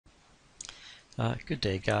Good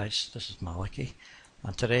day guys, this is Maliki,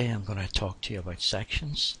 and today I'm going to talk to you about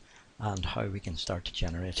sections and how we can start to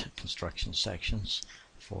generate construction sections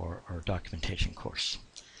for our documentation course.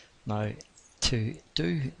 Now, to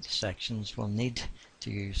do the sections we'll need to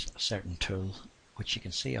use a certain tool which you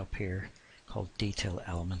can see up here called Detail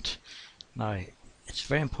Element. Now, it's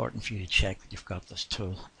very important for you to check that you've got this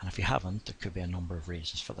tool, and if you haven't, there could be a number of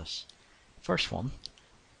reasons for this. First one,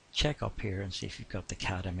 check up here and see if you've got the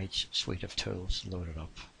Cadimage suite of tools loaded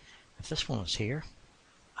up. If this one is here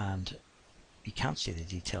and you can't see the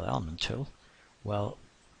Detail Element tool, well,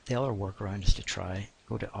 the other workaround is to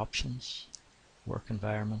go to Options, Work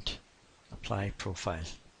Environment, Apply Profile.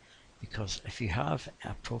 Because if you have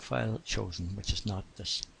a profile chosen which is not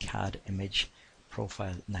this Cadimage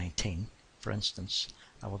Profile 19, for instance,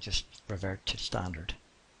 I will just revert to standard.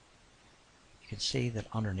 You can see that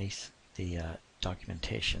underneath the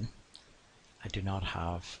documentation I do not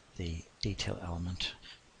have the Detail Element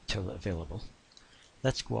tool available.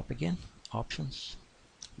 Let's go up again, Options,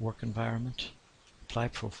 Work Environment, Apply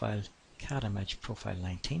Profile, Cadimage Profile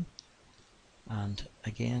 19, and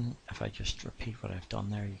again if I just repeat what I've done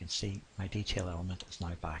there, you can see my Detail Element is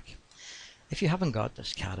now back. If you haven't got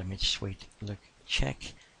this Cadimage suite, look,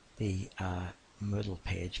 check the Moodle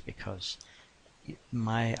page, because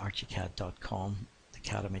my Archicad.com, the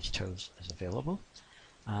Cadimage tools is available,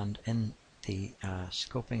 and in the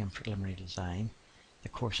scoping and preliminary design, the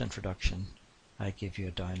course introduction, I give you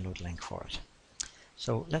a download link for it.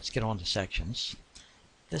 So let's get on to sections.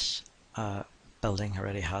 This building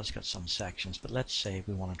already has got some sections, but let's say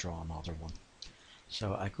we want to draw another one.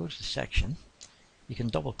 So I go to the section, you can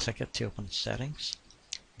double click it to open its settings.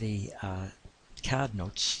 The CAD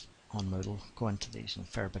notes on Moodle go into these in a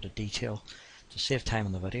fair bit of detail. To save time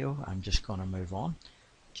in the video, I'm just going to move on.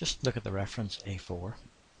 Just look at the reference A4.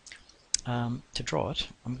 To draw it,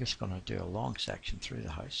 I'm just going to do a long section through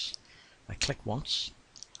the house. I click once,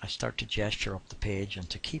 I start to gesture up the page, and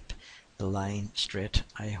to keep the line straight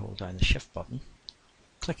I hold down the shift button,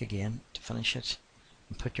 click again to finish it,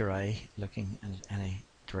 and put your eye looking in any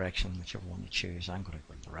direction, whichever one you choose. I'm going to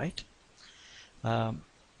go to the right.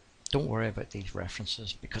 Don't worry about these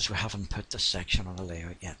references because we haven't put this section on a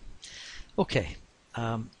layout yet. Okay,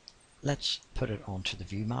 let's put it onto the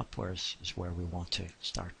view map, where is where we want to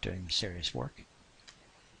start doing the serious work.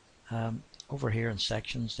 Over here in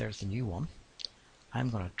sections, there's the new one. I'm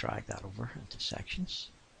going to drag that over into sections.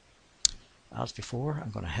 As before,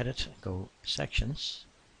 I'm going to hit it and go sections,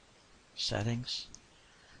 settings,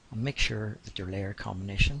 and make sure that your layer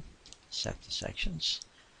combination set to sections,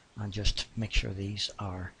 and just make sure these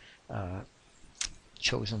are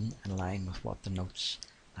chosen in line with what the notes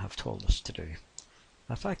have told us to do.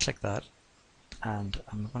 If I click that, and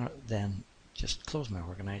I'm going to then just close my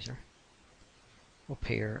organizer, up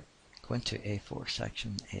here, go into A4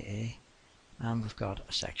 section AA, and we've got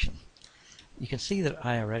a section. You can see that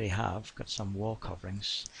I already have got some wall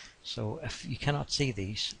coverings, so if you cannot see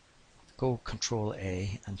these, go Control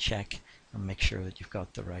A and check and make sure that you've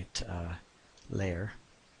got the right layer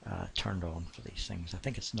turned on for these things. I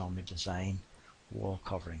think it's normally Design Wall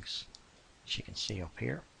Coverings, as you can see up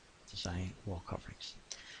here, Design Wall Coverings.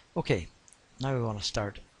 Okay, now we want to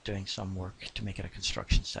start doing some work to make it a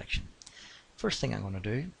construction section. First thing I'm going to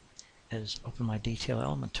do is open my Detail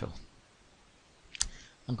Element tool.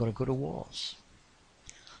 I'm going to go to Walls,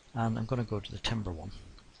 and I'm going to go to the timber one.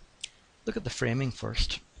 Look at the framing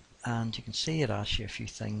first, and you can see it asks you a few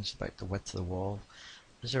things about the width of the wall.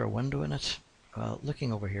 Is there a window in it? Well,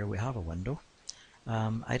 looking over here, we have a window.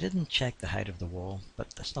 I didn't check the height of the wall,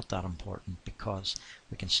 but that's not that important because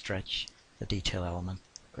we can stretch the Detail Element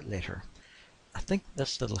later. I think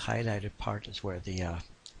this little highlighted part is where the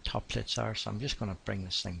top plates are, so I'm just going to bring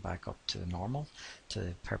this thing back up to normal,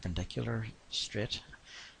 to perpendicular, straight.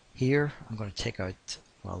 Here I'm going to take out,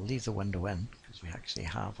 well, leave the window in because we actually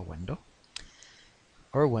have a window.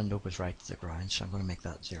 Our window goes right to the ground, so I'm going to make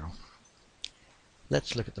that 0.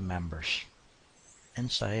 Let's look at the members.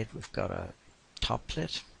 Inside we've got a top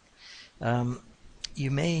plate. You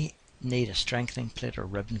may need a strengthening plate or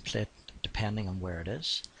ribbon plate depending on where it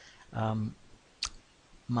is.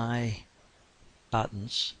 My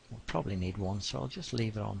battens will probably need one, so I'll just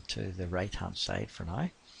leave it on to the right hand side for now.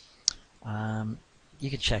 You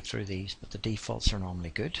can check through these, but the defaults are normally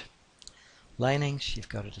good. Linings, you've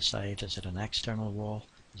got to decide, is it an external wall,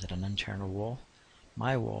 is it an internal wall?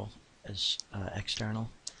 My wall is external,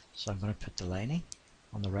 so I'm going to put the lining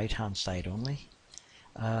on the right hand side only.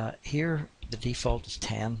 Here the default is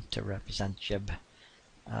 10 to represent jib,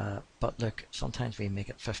 but look, sometimes we make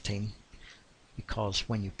it 15 because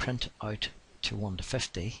when you print out to 1 to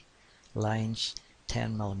 50, lines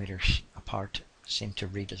 10 millimeters apart seem to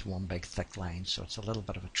read as one big thick line, so it's a little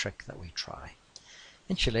bit of a trick that we try.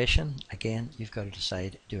 Insulation, again, you've got to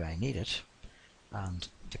decide, do I need it? And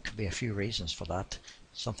there could be a few reasons for that,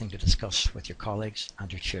 something to discuss with your colleagues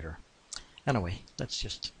and your tutor. Anyway, let's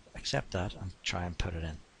just accept that and try and put it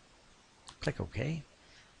in. Click OK.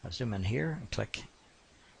 I'll zoom in here and click,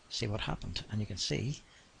 see what happened, and you can see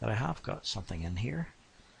that I have got something in here.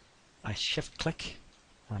 I shift click,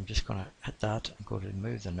 and I'm just going to hit that and go to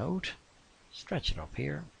move the node, stretch it up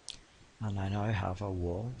here, and I now have a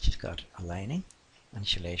wall which has got a lining,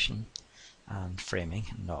 insulation and framing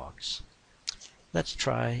and logs. Let's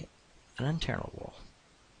try an internal wall.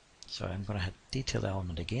 So I'm going to hit detail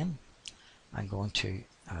element again. I'm going to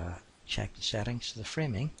check the settings to the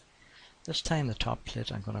framing. This time the top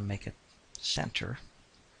plate I'm going to make it center.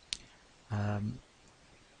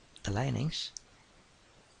 The linings,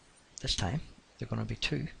 this time they're going to be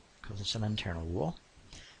 2 because it's an internal wall.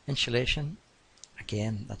 Insulation,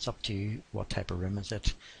 again, that's up to you. What type of room is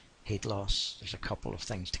it? Heat loss, there's a couple of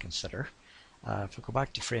things to consider. If we go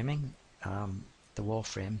back to framing, the wall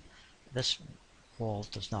frame, this wall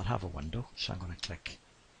does not have a window, so I'm going to click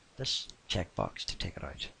this checkbox to take it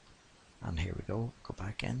out. And here we go, go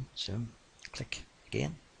back in, zoom, click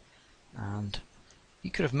again. And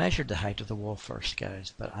you could have measured the height of the wall first,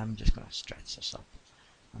 guys, but I'm just going to stretch this up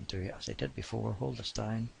and do it as I did before. Hold this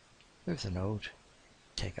down, move the node,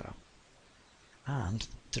 take it up. And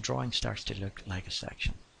the drawing starts to look like a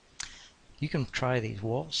section. You can try these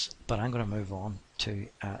walls, but I'm going to move on to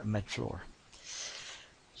mid-floor.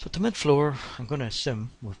 So to mid-floor, I'm going to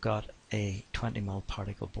assume we've got a 20mm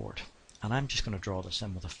particle board, and I'm just going to draw this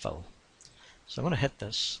in with a fill. So I'm going to hit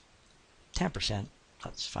this 10%,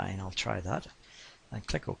 that's fine, I'll try that, and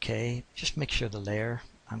click OK. Just make sure the layer,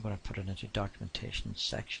 I'm going to put it into documentation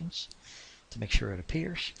sections to make sure it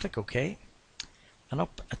appears. Click OK, and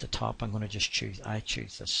up at the top I'm going to just choose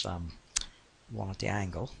this one at the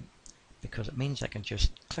angle, because it means I can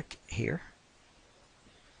just click here.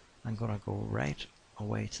 I'm going to go right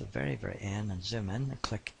away to the very end and zoom in and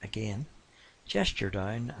click again, gesture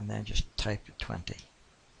down, and then just type 20,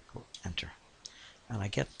 go enter, and I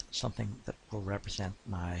get something that will represent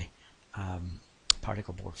my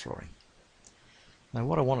particle board flooring. Now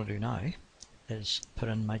what I want to do now is put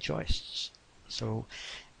in my joists. So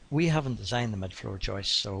we haven't designed the mid-floor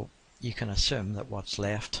joists, so you can assume that what's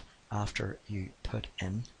left after you put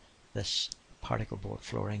in this particle board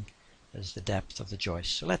flooring is the depth of the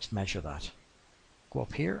joist. So let's measure that. Go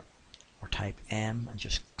up here or type M and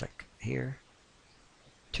just click here,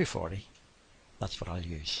 240, that's what I'll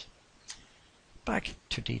use. Back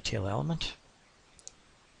to detail element.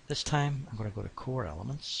 This time I'm going to go to core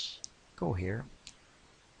elements, go here,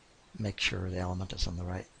 make sure the element is on the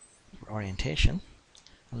right orientation,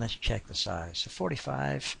 and let's check the size. So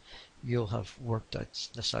 45, you'll have worked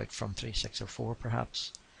this out from 3604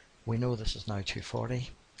 perhaps. We know this is now 240,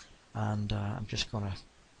 and I'm just going to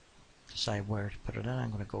decide where to put it in.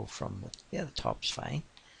 I'm going to go from the top's fine,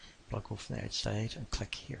 but I'll go from the outside and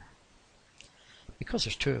click here. Because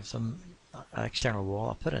there's 2 of them, external wall,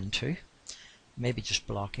 I'll put in 2, maybe just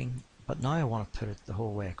blocking, but now I want to put it the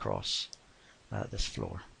whole way across this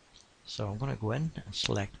floor. So I'm going to go in and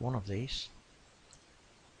select one of these,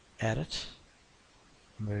 edit,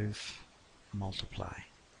 move, multiply,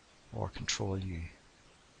 or Control U.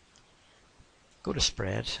 Go to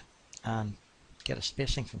spread and get a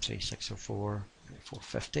spacing from 3604 to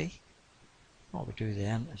 450. All we do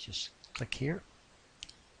then is just click here,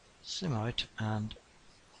 zoom out, and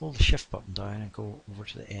hold the shift button down and go over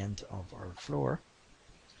to the end of our floor,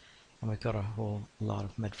 and we've got a whole lot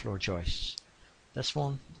of mid-floor joists. This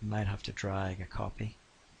one you might have to drag a copy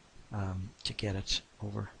to get it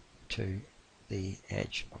over to the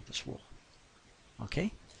edge of this wall.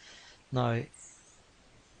 Okay, now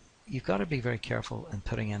you've got to be very careful in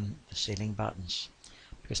putting in the ceiling battens,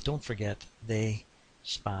 because don't forget they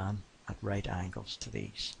span at right angles to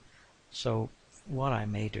these. So what I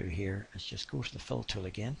may do here is just go to the fill tool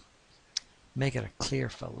again, make it a clear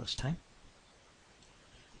fill this time,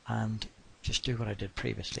 and just do what I did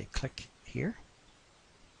previously. Click here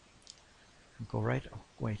and go right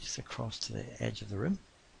away across to the edge of the room.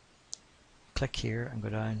 Click here and go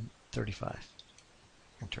down 35.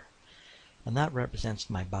 Enter. And that represents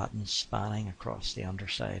my battens spanning across the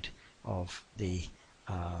underside of the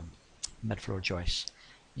mid-floor joists.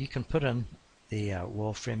 You can put in the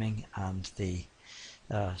wall framing and the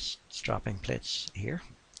strapping plates here,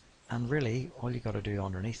 and really all you got to do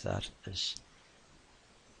underneath that is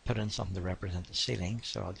put in something to represent the ceiling.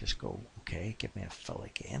 So I'll just go OK, give me a fill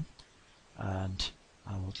again, and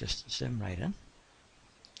I will just zoom right in,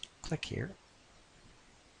 click here,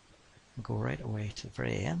 and go right away to the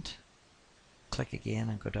very end. Click again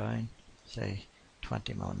and go down, say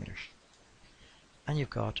 20 millimeters. And you've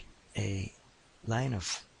got a line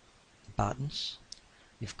of battens.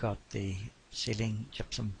 You've got the ceiling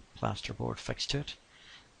gypsum plasterboard fixed to it.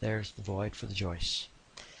 There's the void for the joists.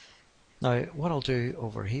 Now what I'll do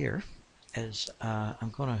over here is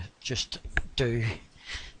I'm going to just do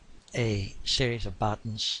a series of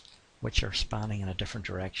battens which are spanning in a different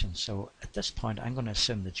direction. So at this point I'm going to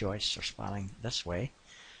assume the joists are spanning this way,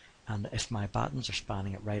 and if my battens are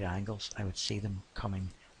spanning at right angles I would see them coming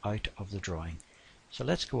out of the drawing. So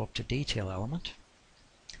let's go up to detail element,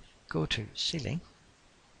 go to ceiling,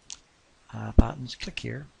 battens, click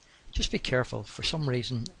here. Just be careful, for some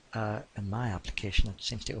reason in my application it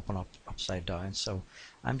seems to open up upside down, so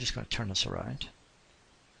I'm just going to turn this around.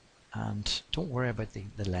 And don't worry about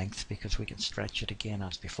the length because we can stretch it again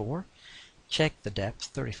as before. Check the depth,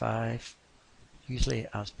 35, usually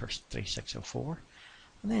as per 3604,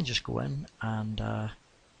 and then just go in and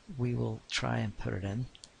we will try and put it in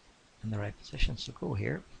the right position. So go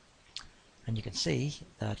here and you can see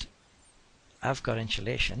that I've got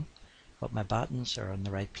insulation, but my battens are in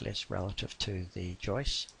the right place relative to the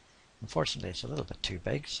joists. Unfortunately it's a little bit too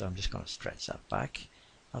big, so I'm just going to stretch that back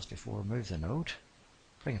as before. Move the node,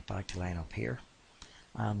 bring it back to line up here,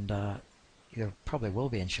 and there probably will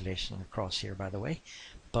be insulation across here by the way,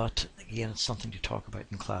 but again it's something to talk about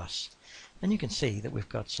in class. And you can see that we've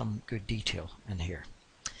got some good detail in here.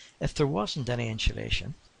 If there wasn't any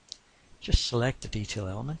insulation, just select the detail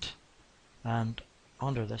element, and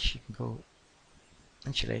under this you can go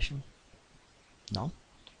insulation, none.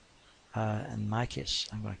 In my case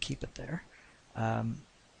I'm going to keep it there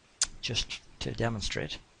just to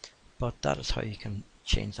demonstrate, but that is how you can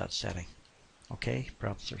change that setting. Okay,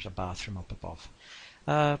 perhaps there's a bathroom up above.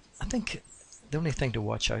 I think the only thing to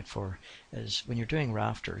watch out for is when you're doing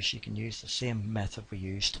rafters, you can use the same method we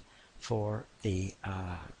used for the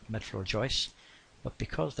mid-floor joists, but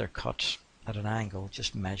because they're cut at an angle,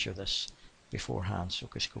 just measure this beforehand. So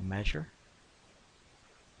just go measure,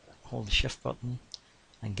 hold the shift button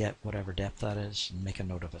and get whatever depth that is and make a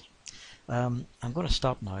note of it. I'm going to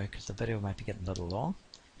stop now because the video might be getting a little long,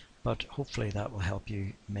 but hopefully that will help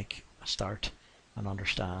you make a start and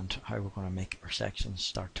understand how we're going to make our sections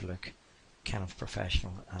start to look kind of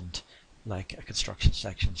professional and like a construction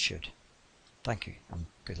section should. Thank you and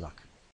good luck.